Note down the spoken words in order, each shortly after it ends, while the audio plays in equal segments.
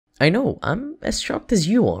I know, I'm as shocked as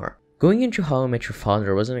you are. Going into How I Met Your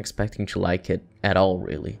Father, I wasn't expecting to like it at all,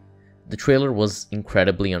 really. The trailer was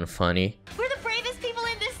incredibly unfunny. We're the bravest people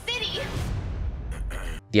in this city!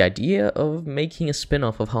 The idea of making a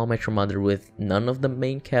spin-off of How I Met Your Mother with none of the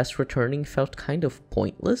main cast returning felt kind of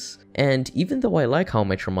pointless. And even though I like How I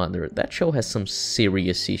Met Your Mother, that show has some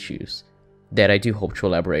serious issues that I do hope to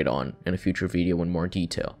elaborate on in a future video in more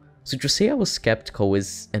detail. So to say I was skeptical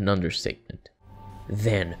is an understatement.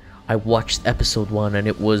 Then, I watched episode 1 and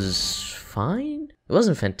it was fine? It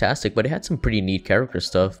wasn't fantastic, but it had some pretty neat character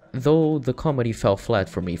stuff, though the comedy fell flat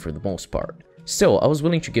for me for the most part. Still, I was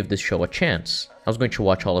willing to give this show a chance. I was going to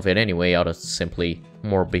watch all of it anyway out of simply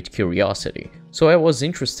morbid curiosity. So I was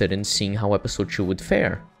interested in seeing how episode 2 would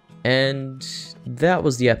fare. And that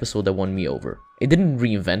was the episode that won me over. It didn't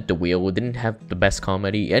reinvent the wheel, it didn't have the best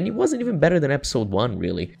comedy, and it wasn't even better than episode 1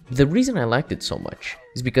 really. The reason I liked it so much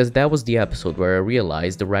is because that was the episode where I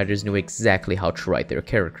realized the writers knew exactly how to write their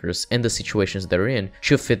characters and the situations they're in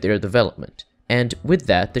should fit their development. And with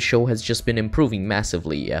that, the show has just been improving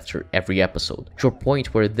massively after every episode, to a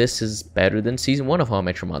point where this is better than season 1 of How I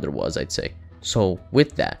Met Your Mother was, I'd say. So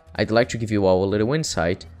with that, I'd like to give you all a little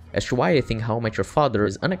insight as to why I think How I Met Your Father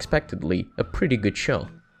is unexpectedly a pretty good show.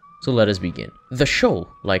 So let us begin. The show,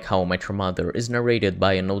 like How I Met Your Mother, is narrated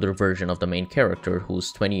by an older version of the main character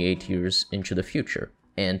who's 28 years into the future.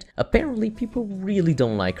 And apparently people really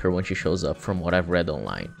don't like her when she shows up from what I've read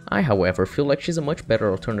online. I, however, feel like she's a much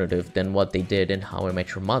better alternative than what they did in How I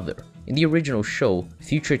Met Your Mother. In the original show,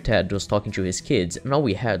 future Ted was talking to his kids and all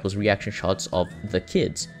we had was reaction shots of the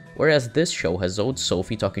kids. Whereas this show has old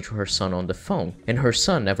Sophie talking to her son on the phone, and her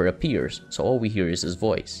son never appears, so all we hear is his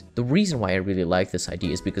voice. The reason why I really like this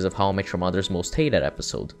idea is because of How I Met Your Mother's most hated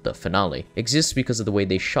episode, the finale, exists because of the way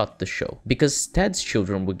they shot the show. Because Ted's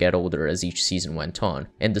children would get older as each season went on,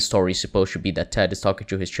 and the story is supposed to be that Ted is talking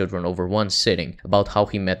to his children over one sitting about how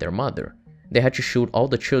he met their mother. They had to shoot all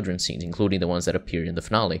the children's scenes, including the ones that appear in the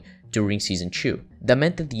finale, during season 2. That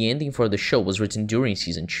meant that the ending for the show was written during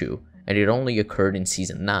season 2, and it only occurred in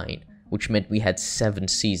season 9, which meant we had 7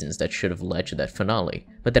 seasons that should have led to that finale,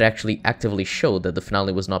 but that actually actively showed that the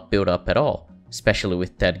finale was not built up at all, especially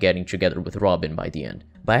with Ted getting together with Robin by the end.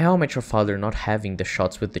 By How I Met Your Father not having the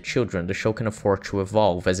shots with the children, the show can afford to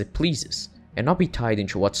evolve as it pleases, and not be tied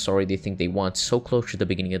into what story they think they want so close to the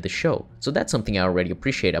beginning of the show. So that's something I already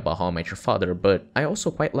appreciate about How I Met Your Father, but I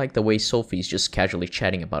also quite like the way Sophie's just casually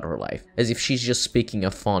chatting about her life, as if she's just speaking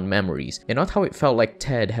of fond memories, and not how it felt like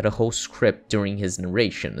Ted had a whole script during his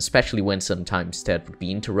narration, especially when sometimes Ted would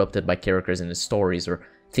be interrupted by characters in his stories or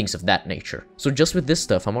things of that nature. So just with this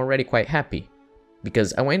stuff, I'm already quite happy.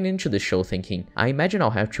 Because I went into the show thinking, I imagine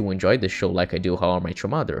I'll have to enjoy this show like I do How I Met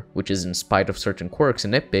Your Mother, which is in spite of certain quirks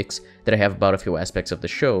and nitpicks that I have about a few aspects of the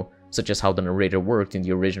show, such as how the narrator worked in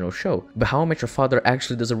the original show. But How I Met Your Father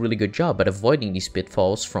actually does a really good job at avoiding these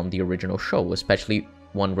pitfalls from the original show, especially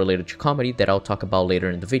one related to comedy that I'll talk about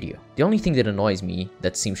later in the video. The only thing that annoys me,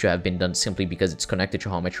 that seems to have been done simply because it's connected to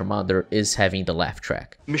How I Met Your Mother, is having the laugh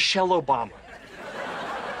track. Michelle Obama.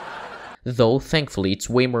 Though, thankfully, it's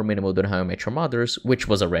way more minimal than How I Met Your Mother's, which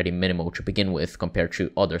was already minimal to begin with compared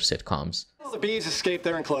to other sitcoms. The bees escaped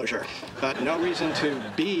their enclosure, but no reason to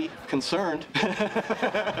be concerned.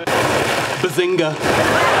 Bazinga.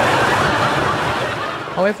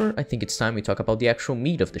 However, I think it's time we talk about the actual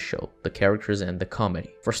meat of the show, the characters and the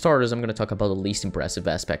comedy. For starters, I'm going to talk about the least impressive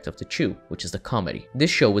aspect of the two, which is the comedy.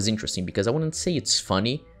 This show was interesting because I wouldn't say it's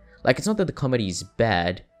funny. Like, it's not that the comedy is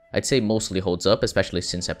bad. I'd say mostly holds up, especially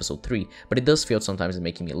since episode 3, but it does fail sometimes in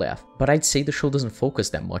making me laugh. But I'd say the show doesn't focus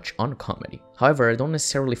that much on comedy. However, I don't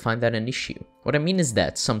necessarily find that an issue. What I mean is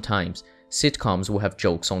that, sometimes, sitcoms will have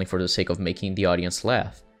jokes only for the sake of making the audience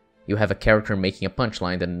laugh. You have a character making a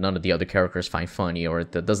punchline that none of the other characters find funny, or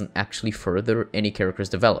that doesn't actually further any character's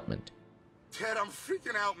development. Ted, I'm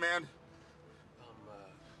freaking out, man.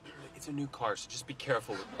 It's a new car, so just be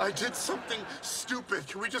careful with I did something stupid.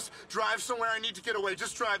 Can we just drive somewhere? I need to get away.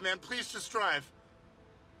 Just drive, man. Please just drive.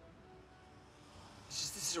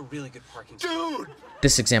 This is a really good parking spot. Dude!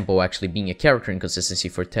 This example actually being a character inconsistency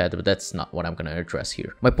for Ted, but that's not what I'm gonna address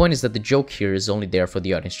here. My point is that the joke here is only there for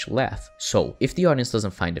the audience to laugh. So, if the audience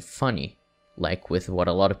doesn't find it funny, like with what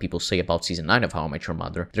a lot of people say about season 9 of How I Met Your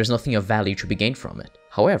Mother, there's nothing of value to be gained from it.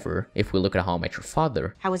 However, if we look at How I Met Your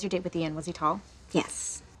Father... How was your date with Ian? Was he tall?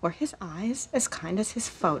 Yes. Were his eyes as kind as his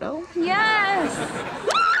photo? Yes!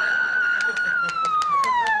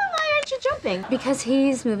 Why aren't you jumping? Because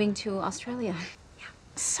he's moving to Australia.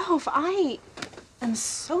 Soph, I am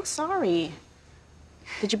so sorry.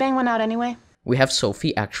 Did you bang one out anyway? We have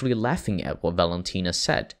Sophie actually laughing at what Valentina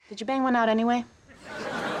said. Did you bang one out anyway?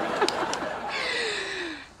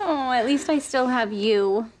 Oh, at least I still have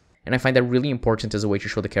you. And I find that really important as a way to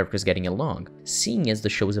show the characters getting along, seeing as the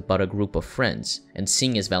show is about a group of friends, and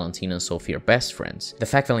seeing as Valentina and Sophie are best friends. The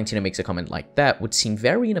fact Valentina makes a comment like that would seem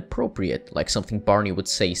very inappropriate, like something Barney would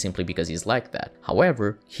say simply because he's like that.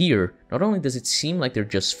 However, here, not only does it seem like they're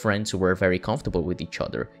just friends who are very comfortable with each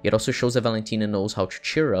other, it also shows that Valentina knows how to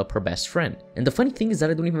cheer up her best friend. And the funny thing is that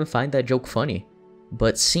I don't even find that joke funny.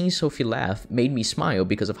 But seeing Sophie laugh made me smile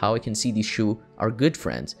because of how I can see these two are good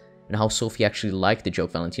friends, and how Sophie actually liked the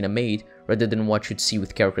joke Valentina made, rather than what you'd see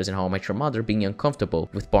with characters in How I Met Your Mother being uncomfortable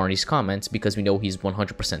with Barney's comments because we know he's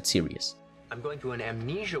 100% serious. I'm going to an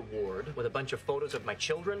amnesia ward with a bunch of photos of my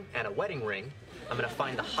children and a wedding ring. I'm going to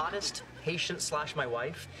find the hottest patient / my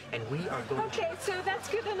wife, and we are going to... Okay, so that's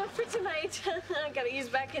good enough for tonight. I gotta ease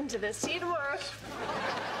back into this. See you tomorrow.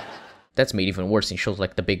 That's made even worse in shows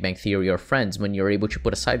like The Big Bang Theory or Friends, when you're able to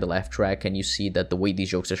put aside the laugh track and you see that the way these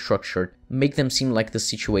jokes are structured make them seem like the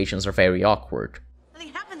situations are very awkward.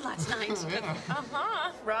 Something happened last night.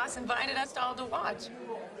 Ross invited us all to watch.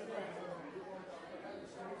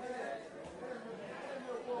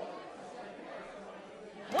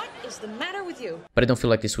 What is the matter with you? But I don't feel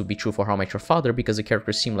like this would be true for How I Met Your Father because the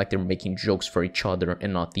characters seem like they're making jokes for each other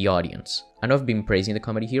and not the audience. I know I've been praising the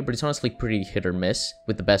comedy here, but it's honestly pretty hit or miss,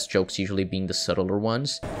 with the best jokes usually being the subtler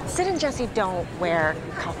ones. Sid and Jesse don't wear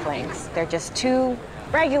cufflinks. They're just two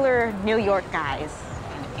regular New York guys.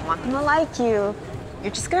 And if you want them to like you,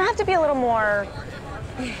 you're just gonna have to be a little more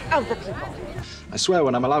of the people. I swear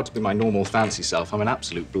when I'm allowed to be my normal fancy self, I'm an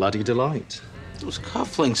absolute bloody delight. Those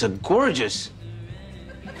cufflinks are gorgeous.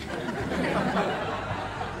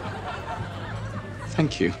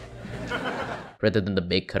 Thank you. Rather than the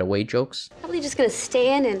big cutaway jokes. Probably just gonna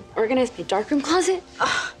stay in and organize my darkroom closet.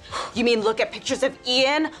 You mean look at pictures of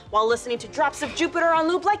Ian while listening to Drops of Jupiter on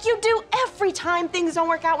loop like you do every time things don't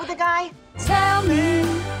work out with a guy? Tell me,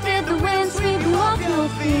 did the wind sweep you off your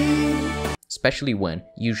feet? Especially when,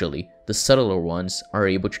 usually, the subtler ones are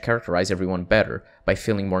able to characterize everyone better by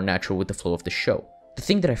feeling more natural with the flow of the show. The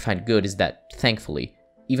thing that I find good is that, thankfully,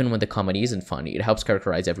 even when the comedy isn't funny, it helps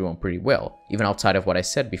characterize everyone pretty well, even outside of what I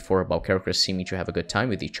said before about characters seeming to have a good time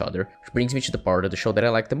with each other, which brings me to the part of the show that I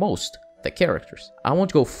like the most, the characters. I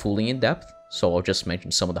won't go fully in depth, so I'll just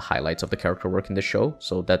mention some of the highlights of the character work in the show,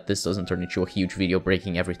 so that this doesn't turn into a huge video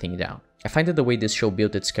breaking everything down. I find that the way this show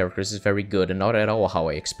built its characters is very good and not at all how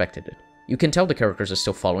I expected it. You can tell the characters are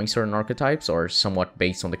still following certain archetypes, or somewhat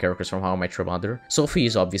based on the characters from How I Met Your Mother. Sophie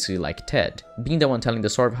is obviously like Ted, being the one telling the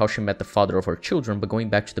story of how she met the father of her children, but going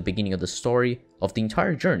back to the beginning of the story of the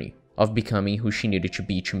entire journey of becoming who she needed to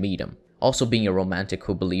be to meet him. Also being a romantic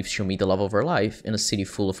who believes she'll meet the love of her life in a city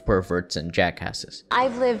full of perverts and jackasses.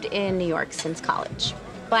 I've lived in New York since college,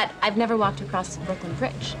 but I've never walked across the Brooklyn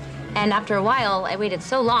Bridge. And after a while, I waited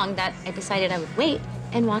so long that I decided I would wait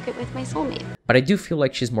and walk it with my soulmate. But I do feel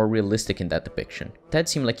like she's more realistic in that depiction. Ted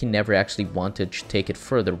seemed like he never actually wanted to take it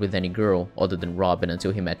further with any girl other than Robin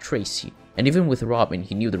until he met Tracy. And even with Robin,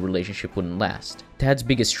 he knew the relationship wouldn't last. Ted's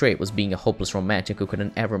biggest trait was being a hopeless romantic who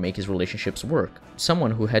couldn't ever make his relationships work.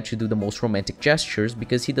 Someone who had to do the most romantic gestures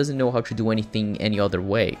because he doesn't know how to do anything any other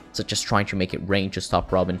way, such as trying to make it rain to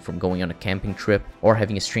stop Robin from going on a camping trip, or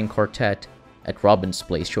having a string quartet at Robin's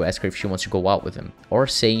place to ask her if she wants to go out with him, or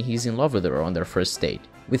saying he's in love with her on their first date.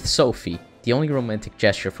 With Sophie, the only romantic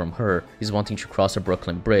gesture from her is wanting to cross a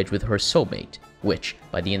Brooklyn Bridge with her soulmate, which,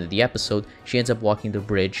 by the end of the episode, she ends up walking the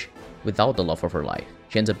bridge without the love of her life.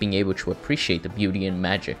 She ends up being able to appreciate the beauty and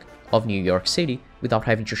magic of New York City without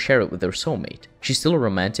having to share it with her soulmate. She's still a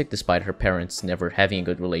romantic despite her parents never having a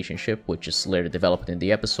good relationship, which is later developed in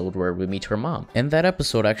the episode where we meet her mom. And that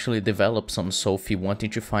episode actually develops on Sophie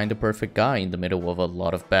wanting to find the perfect guy in the middle of a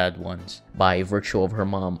lot of bad ones, by virtue of her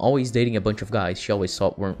mom always dating a bunch of guys she always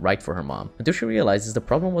thought weren't right for her mom, until she realizes the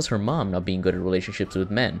problem was her mom not being good at relationships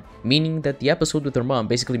with men, meaning that the episode with her mom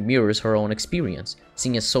basically mirrors her own experience,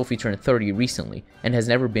 seeing as Sophie turned 30 recently and has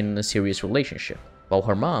never been in a serious relationship, while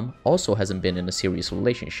her mom also hasn't been in a serious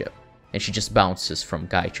relationship, and she just bounces from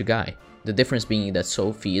guy to guy. The difference being that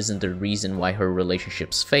Sophie isn't the reason why her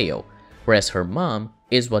relationships fail, whereas her mom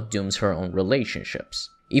is what dooms her own relationships.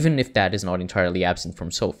 Even if that is not entirely absent from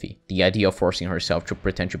Sophie, the idea of forcing herself to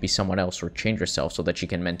pretend to be someone else or change herself so that she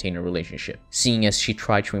can maintain a relationship, seeing as she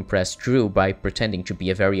tried to impress Drew by pretending to be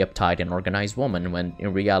a very uptight and organized woman when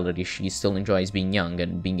in reality she still enjoys being young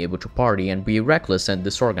and being able to party and be reckless and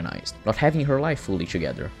disorganized, not having her life fully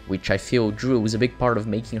together, which I feel Drew is a big part of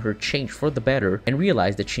making her change for the better and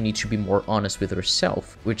realize that she needs to be more honest with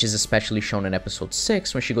herself, which is especially shown in episode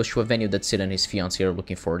 6 when she goes to a venue that Sid and his fiancée are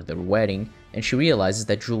looking for their wedding, and she realizes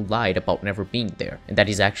that Drew lied about never being there, and that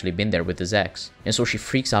he's actually been there with his ex. And so she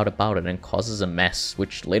freaks out about it and causes a mess,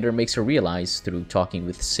 which later makes her realize, through talking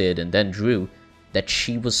with Sid and then Drew, that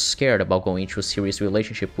she was scared about going into a serious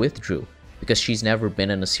relationship with Drew, because she's never been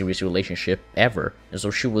in a serious relationship ever, and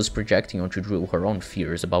so she was projecting onto Drew her own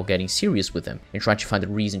fears about getting serious with him, and trying to find a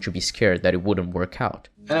reason to be scared that it wouldn't work out.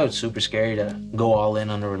 I know it's super scary to go all in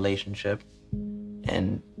on a relationship,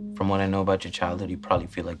 and from what I know about your childhood, you probably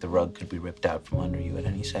feel like the rug could be ripped out from under you at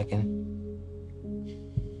any second.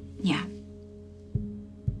 Yeah.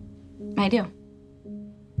 I do.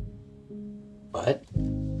 But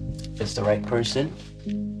if it's the right person,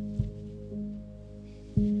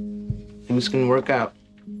 things can work out.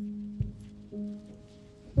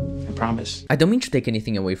 I promise. I don't mean to take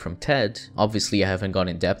anything away from Ted. Obviously, I haven't gone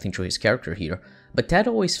in depth into his character here, but Ted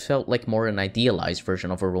always felt like more an idealized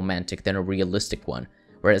version of a romantic than a realistic one,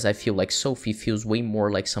 whereas I feel like Sophie feels way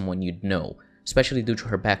more like someone you'd know, especially due to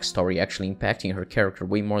her backstory actually impacting her character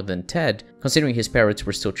way more than Ted, considering his parents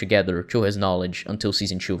were still together, to his knowledge, until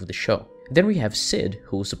season 2 of the show. Then we have Sid,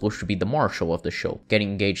 who was supposed to be the marshal of the show, getting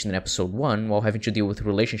engaged in episode 1 while having to deal with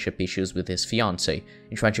relationship issues with his fiancée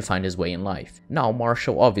and trying to find his way in life. Now,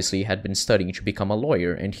 Marshall obviously had been studying to become a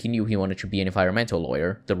lawyer, and he knew he wanted to be an environmental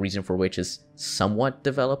lawyer, the reason for which is somewhat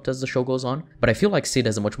developed as the show goes on, but I feel like Sid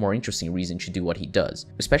has a much more interesting reason to do what he does,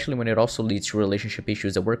 especially when it also leads to relationship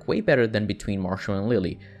issues that work way better than between Marshall and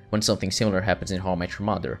Lily, when something similar happens in How I Met Your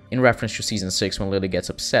Mother, in reference to season 6 when Lily gets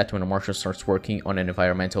upset when Marshall starts working on an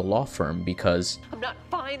environmental law firm because I'm not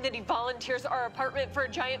fine that he volunteers our apartment for a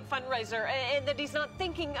giant fundraiser, and that he's not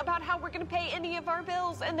thinking about how we're going to pay any of our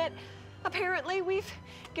bills, and that apparently we've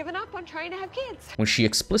given up on trying to have kids. when she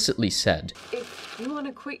explicitly said, If you want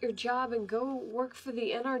to quit your job and go work for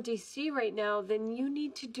the NRDC right now, then you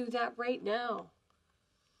need to do that right now.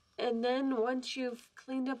 And then once you've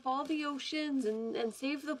cleaned up all the oceans and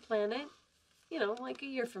saved the planet, you know, like a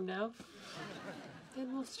year from now,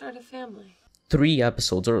 then we'll start a family. 3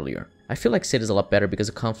 episodes earlier. I feel like Sid is a lot better because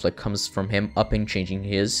the conflict comes from him up and changing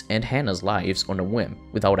his and Hannah's lives on a whim,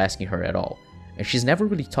 without asking her at all. And she's never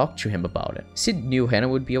really talked to him about it. Sid knew Hannah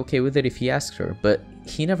would be okay with it if he asked her, but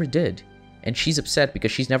he never did. And she's upset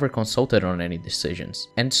because she's never consulted on any decisions.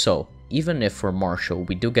 And so, even if for Marshall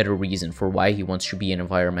we do get a reason for why he wants to be an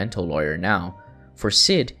environmental lawyer now, for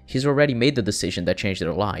Sid, he's already made the decision that changed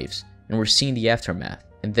their lives, and we're seeing the aftermath.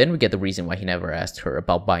 And then we get the reason why he never asked her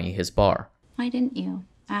about buying his bar. Why didn't you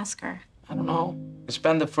ask her? I don't know. I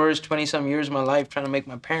spent the first 20-some years of my life trying to make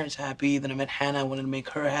my parents happy. Then I met Hannah. I wanted to make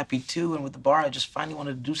her happy too. And with the bar, I just finally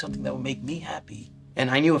wanted to do something that would make me happy.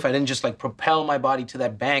 And I knew if I didn't just like propel my body to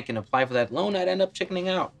that bank and apply for that loan, I'd end up chickening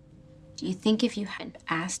out. Do you think if you had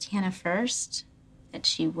asked Hannah first, that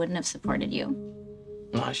she wouldn't have supported you?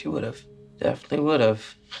 No, she would have. Definitely would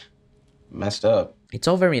have. Messed up. It's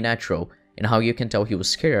all very natural in how you can tell he was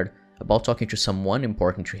scared about talking to someone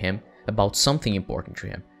important to him about something important to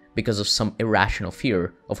him, because of some irrational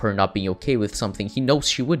fear of her not being okay with something he knows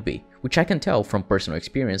she would be, which I can tell from personal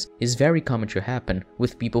experience is very common to happen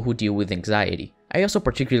with people who deal with anxiety. I also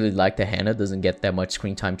particularly like that Hannah doesn't get that much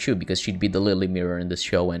screen time too, because she'd be the Lily mirror in this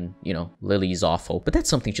show, and, you know, Lily is awful, but that's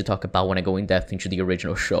something to talk about when I go in depth into the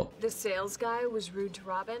original show. The sales guy was rude to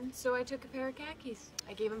Robin, so I took a pair of khakis.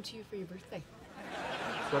 I gave them to you for your birthday.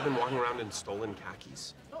 So I've been walking around in stolen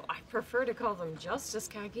khakis? Oh, I prefer to call them justice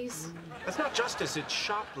khakis. That's not justice, it's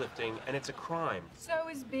shoplifting, and it's a crime. So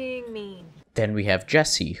is being mean. Then we have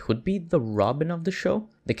Jessie, who'd be the Robin of the show,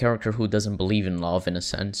 the character who doesn't believe in love in a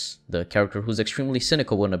sense, the character who's extremely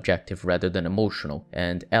cynical and objective rather than emotional,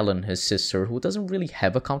 and Ellen, his sister, who doesn't really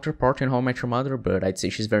have a counterpart in How I Met Your Mother, but I'd say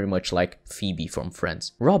she's very much like Phoebe from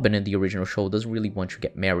Friends. Robin in the original show doesn't really want to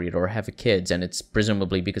get married or have kids, and it's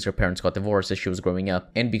presumably because her parents got divorced as she was growing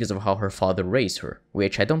up, and because of how her father raised her,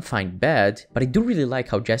 which I don't find bad, but I do really like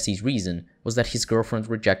how Jesse's reason was that his girlfriend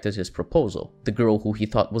rejected his proposal, the girl who he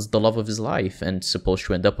thought was the love of his life and supposed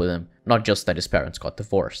to end up with him, not just that his parents got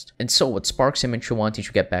divorced. And so what sparks him into wanting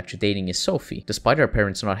to get back to dating is Sophie, despite her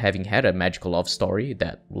parents not having had a magical love story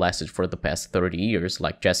that lasted for the past 30 years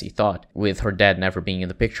like Jessie thought, with her dad never being in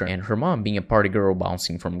the picture and her mom being a party girl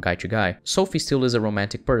bouncing from guy to guy. Sophie still is a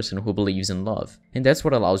romantic person who believes in love, and that's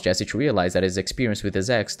what allows Jesse to realize that his experience with his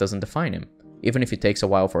ex doesn't define him, even if it takes a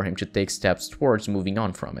while for him to take steps towards moving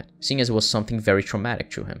on from it, seeing as it was something very traumatic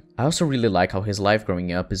to him. I also really like how his life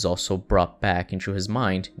growing up is also brought back into his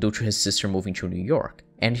mind due to his sister moving to New York,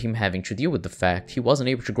 and him having to deal with the fact he wasn't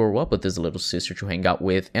able to grow up with his little sister to hang out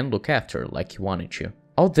with and look after like he wanted to.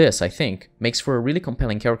 All this, I think, makes for a really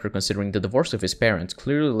compelling character considering the divorce of his parents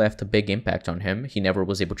clearly left a big impact on him he never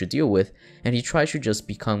was able to deal with, and he tries to just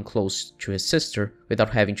become close to his sister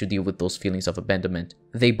without having to deal with those feelings of abandonment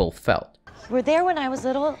they both felt. You were there when I was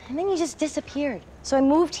little, and then you just disappeared. So I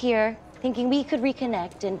moved here thinking we could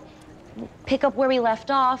reconnect and pick up where we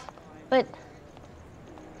left off, but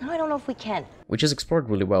now I don't know if we can. Which is explored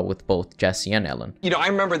really well with both Jesse and Ellen. You know, I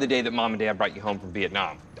remember the day that Mom and Dad brought you home from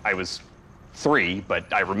Vietnam. I was 3,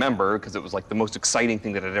 but I remember because it was like the most exciting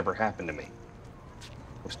thing that had ever happened to me.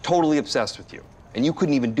 I was totally obsessed with you, and you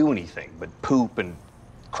couldn't even do anything but poop and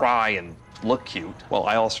cry and look cute. Well,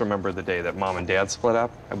 I also remember the day that Mom and Dad split up.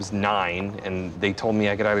 I was 9, and they told me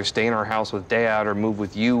I could either stay in our house with Dad or move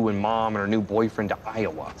with you and Mom and her new boyfriend to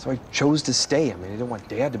Iowa. So I chose to stay. I mean, I didn't want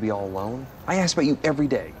Dad to be all alone. I asked about you every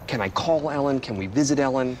day. Can I call Ellen? Can we visit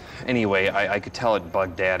Ellen? Anyway, I could tell it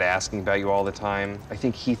bugged Dad asking about you all the time. I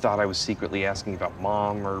think he thought I was secretly asking about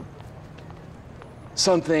Mom or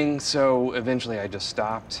something, so eventually I just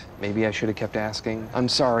stopped. Maybe I should have kept asking. I'm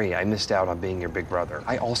sorry I missed out on being your big brother.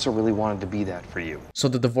 I also really wanted to be that for you. So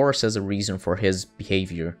the divorce as a reason for his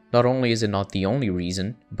behavior. Not only is it not the only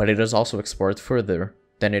reason, but it is also explored further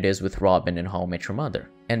than it is with Robin in How I Met Your Mother.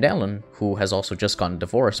 And Ellen, who has also just gotten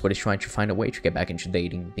divorced but is trying to find a way to get back into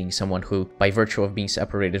dating, being someone who, by virtue of being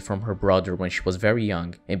separated from her brother when she was very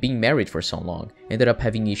young and being married for so long, ended up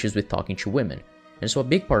having issues with talking to women. And so a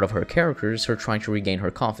big part of her character is her trying to regain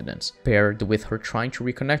her confidence, paired with her trying to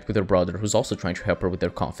reconnect with her brother who's also trying to help her with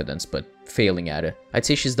her confidence, but failing at it. I'd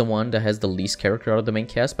say she's the one that has the least character out of the main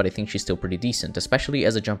cast, but I think she's still pretty decent, especially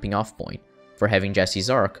as a jumping off point for having Jesse's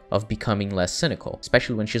arc of becoming less cynical,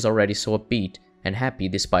 especially when she's already so upbeat and happy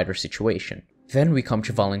despite her situation. Then we come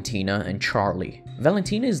to Valentina and Charlie.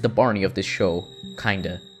 Valentina is the Barney of this show,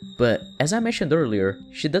 kinda, but as I mentioned earlier,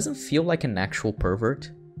 she doesn't feel like an actual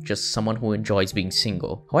pervert. Just someone who enjoys being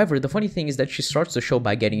single. However, the funny thing is that she starts the show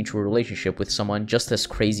by getting into a relationship with someone just as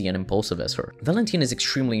crazy and impulsive as her. Valentina is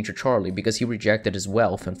extremely into Charlie because he rejected his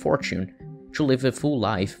wealth and fortune to live a full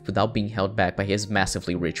life without being held back by his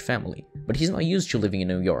massively rich family. But he's not used to living in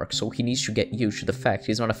New York, so he needs to get used to the fact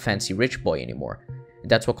he's not a fancy rich boy anymore.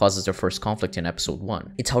 That's what causes their first conflict in episode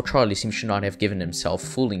 1. It's how Charlie seems to not have given himself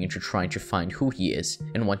fully into trying to find who he is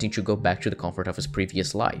and wanting to go back to the comfort of his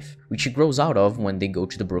previous life, which he grows out of when they go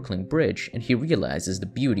to the Brooklyn Bridge and he realizes the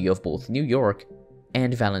beauty of both New York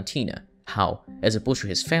and Valentina. How, as opposed to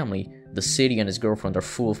his family, the city and his girlfriend are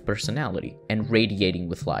full of personality and radiating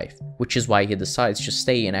with life, which is why he decides to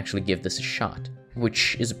stay and actually give this a shot.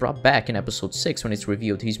 Which is brought back in episode 6 when it's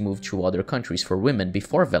revealed he's moved to other countries for women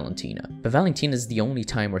before Valentina. But Valentina is the only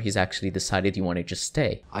time where he's actually decided he wanted to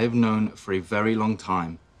stay. I have known for a very long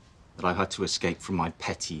time that I've had to escape from my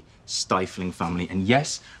petty, stifling family. And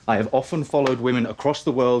yes, I have often followed women across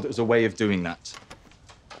the world as a way of doing that.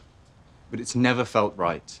 But it's never felt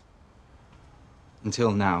right.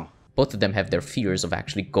 Until now. Both of them have their fears of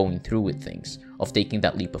actually going through with things, of taking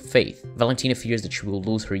that leap of faith. Valentina fears that she will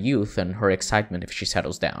lose her youth and her excitement if she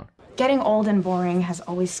settles down. Getting old and boring has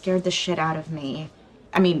always scared the shit out of me.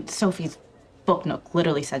 I mean, Sophie's book note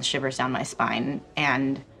literally said shivers down my spine,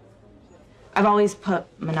 and I've always put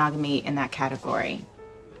monogamy in that category.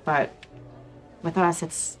 But with us,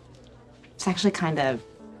 it's actually kind of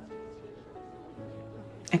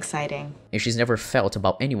exciting. And she's never felt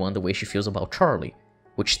about anyone the way she feels about Charlie,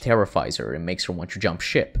 which terrifies her and makes her want to jump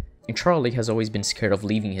ship. And Charlie has always been scared of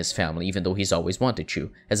leaving his family even though he's always wanted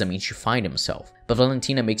to, as a means to find himself. But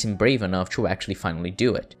Valentina makes him brave enough to actually finally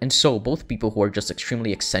do it. And so both people who are just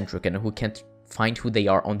extremely eccentric and who can't find who they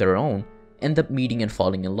are on their own end up meeting and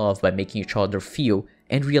falling in love by making each other feel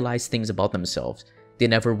and realize things about themselves they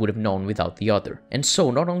never would have known without the other. And so,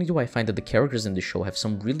 not only do I find that the characters in the show have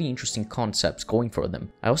some really interesting concepts going for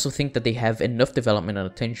them, I also think that they have enough development and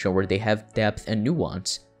attention where they have depth and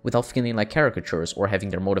nuance without feeling like caricatures or having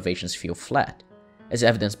their motivations feel flat, as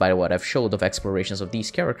evidenced by what I've showed of explorations of these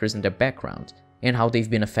characters and their background, and how they've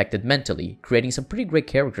been affected mentally, creating some pretty great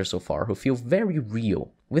characters so far who feel very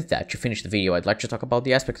real. With that, to finish the video, I'd like to talk about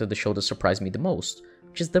the aspect of the show that surprised me the most,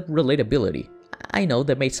 which is the relatability. I know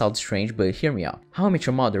that may sound strange, but hear me out. How I Met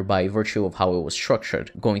Your Mother, by virtue of how it was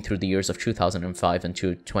structured, going through the years of 2005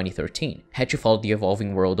 until 2013, had to follow the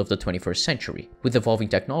evolving world of the 21st century, with evolving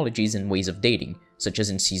technologies and ways of dating, such as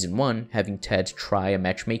in Season 1 having Ted try a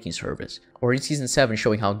matchmaking service, or in Season 7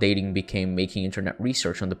 showing how dating became making internet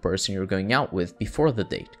research on the person you're going out with before the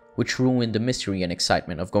date, which ruined the mystery and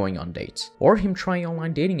excitement of going on dates, or him trying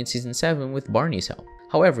online dating in Season 7 with Barney's help.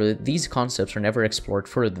 However, these concepts are never explored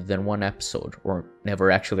further than one episode, or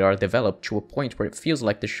never actually are developed to a point where it feels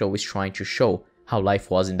like the show is trying to show how life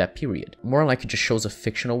was in that period. More like it just shows a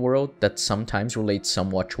fictional world that sometimes relates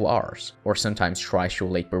somewhat to ours, or sometimes tries to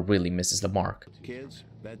relate but really misses the mark. Kids,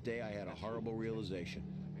 that day I had a horrible realization.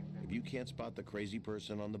 If you can't spot the crazy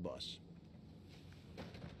person on the bus,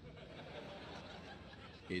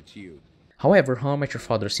 it's you. However, How I Met Your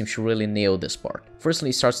Father seems to really nail this part. Firstly,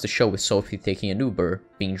 it starts the show with Sophie taking an Uber,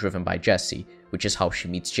 being driven by Jesse, which is how she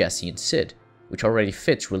meets Jesse and Sid, which already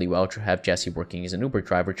fits really well to have Jesse working as an Uber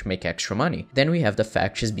driver to make extra money. Then we have the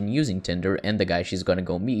fact she's been using Tinder and the guy she's gonna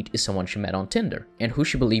go meet is someone she met on Tinder, and who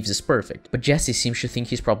she believes is perfect. But Jesse seems to think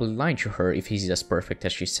he's probably lying to her if he's as perfect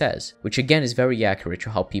as she says, which again is very accurate to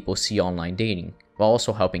how people see online dating, while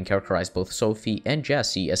also helping characterize both Sophie and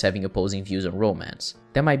Jesse as having opposing views on romance.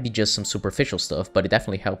 That might be just some superficial stuff, but it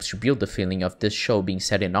definitely helps to build the feeling of this show being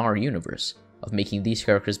set in our universe, of making these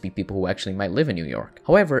characters be people who actually might live in New York.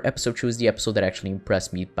 However, episode 2 is the episode that actually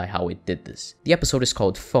impressed me by how it did this. The episode is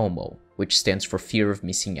called FOMO, which stands for Fear of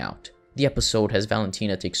Missing Out. The episode has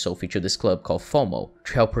Valentina take Sophie to this club called FOMO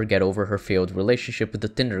to help her get over her failed relationship with the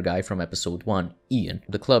Tinder guy from episode 1, Ian.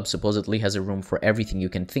 The club supposedly has a room for everything you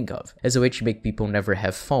can think of, as a way to make people never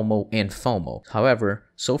have FOMO and FOMO. However,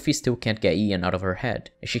 Sophie still can't get Ian out of her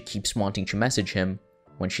head, and she keeps wanting to message him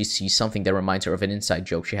when she sees something that reminds her of an inside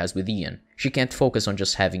joke she has with Ian. She can't focus on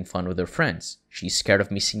just having fun with her friends. She's scared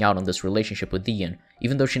of missing out on this relationship with Ian,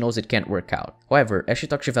 even though she knows it can't work out. However, as she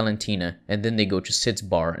talks to Valentina, and then they go to Sid's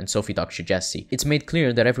bar and Sophie talks to Jesse, it's made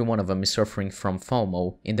clear that every one of them is suffering from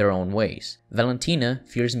FOMO in their own ways. Valentina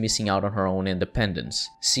fears missing out on her own independence,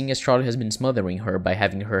 seeing as Charlie has been smothering her by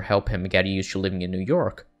having her help him get used to living in New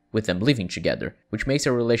York, with them living together, which makes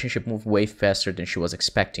their relationship move way faster than she was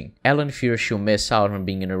expecting. Ellen fears she'll miss out on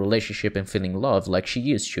being in a relationship and feeling love like she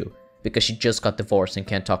used to, because she just got divorced and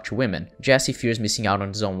can't talk to women. Jesse fears missing out on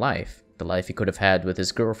his own life, the life he could have had with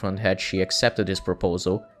his girlfriend had she accepted his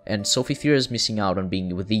proposal, and Sophie fears missing out on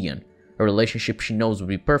being with Ian, a relationship she knows would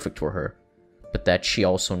be perfect for her, but that she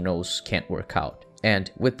also knows can't work out.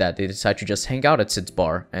 And with that, they decide to just hang out at Sid's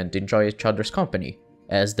bar and enjoy each other's company,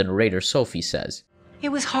 as the narrator Sophie says.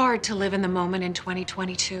 It was hard to live in the moment in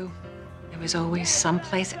 2022. There was always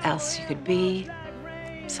someplace else you could be,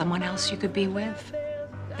 someone else you could be with.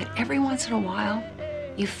 But every once in a while,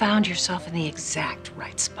 you found yourself in the exact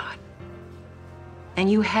right spot. And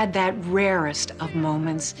you had that rarest of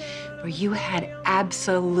moments where you had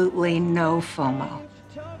absolutely no FOMO.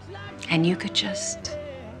 And you could just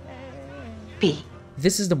be.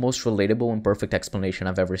 This is the most relatable and perfect explanation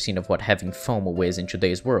I've ever seen of what having FOMO is in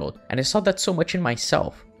today's world, and I saw that so much in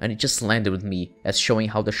myself, and it just landed with me as showing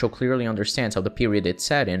how the show clearly understands how the period it's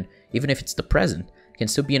set in, even if it's the present, can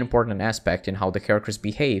still be an important aspect in how the characters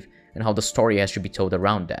behave and how the story has to be told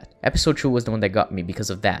around that. Episode 2 was the one that got me because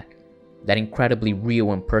of that incredibly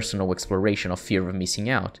real and personal exploration of fear of missing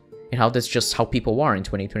out, and how that's just how people are in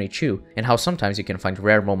 2022, and how sometimes you can find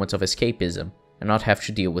rare moments of escapism and not have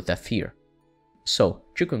to deal with that fear. So,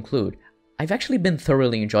 to conclude, I've actually been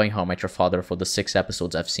thoroughly enjoying How I Met Your Father for the 6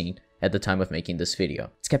 episodes I've seen at the time of making this video.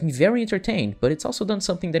 It's kept me very entertained, but it's also done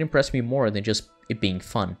something that impressed me more than just it being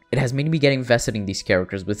fun. It has made me get invested in these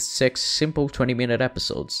characters with 6 simple 20-minute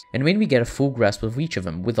episodes, and made me get a full grasp of each of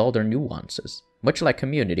them with all their nuances. Much like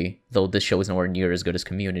Community, though this show is nowhere near as good as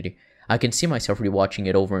Community, I can see myself rewatching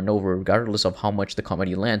it over and over regardless of how much the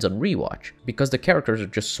comedy lands on rewatch, because the characters are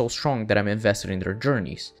just so strong that I'm invested in their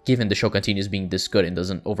journeys, given the show continues being this good and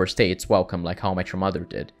doesn't overstay its welcome like How I Met Your Mother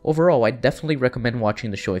did. Overall, I definitely recommend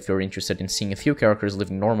watching the show if you're interested in seeing a few characters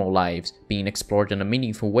living normal lives, being explored in a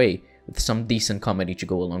meaningful way, with some decent comedy to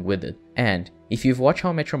go along with it. And if you've watched How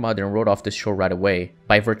I Met Your Mother and wrote off this show right away,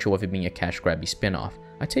 by virtue of it being a cash grabby spin-off,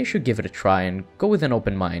 I'd say you should give it a try and go with an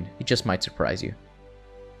open mind. It just might surprise you.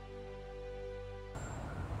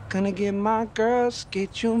 Gonna get my girls,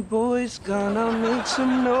 get your boys, gonna make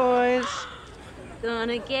some noise.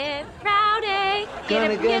 Gonna get rowdy,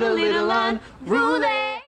 Gonna get a little unruly.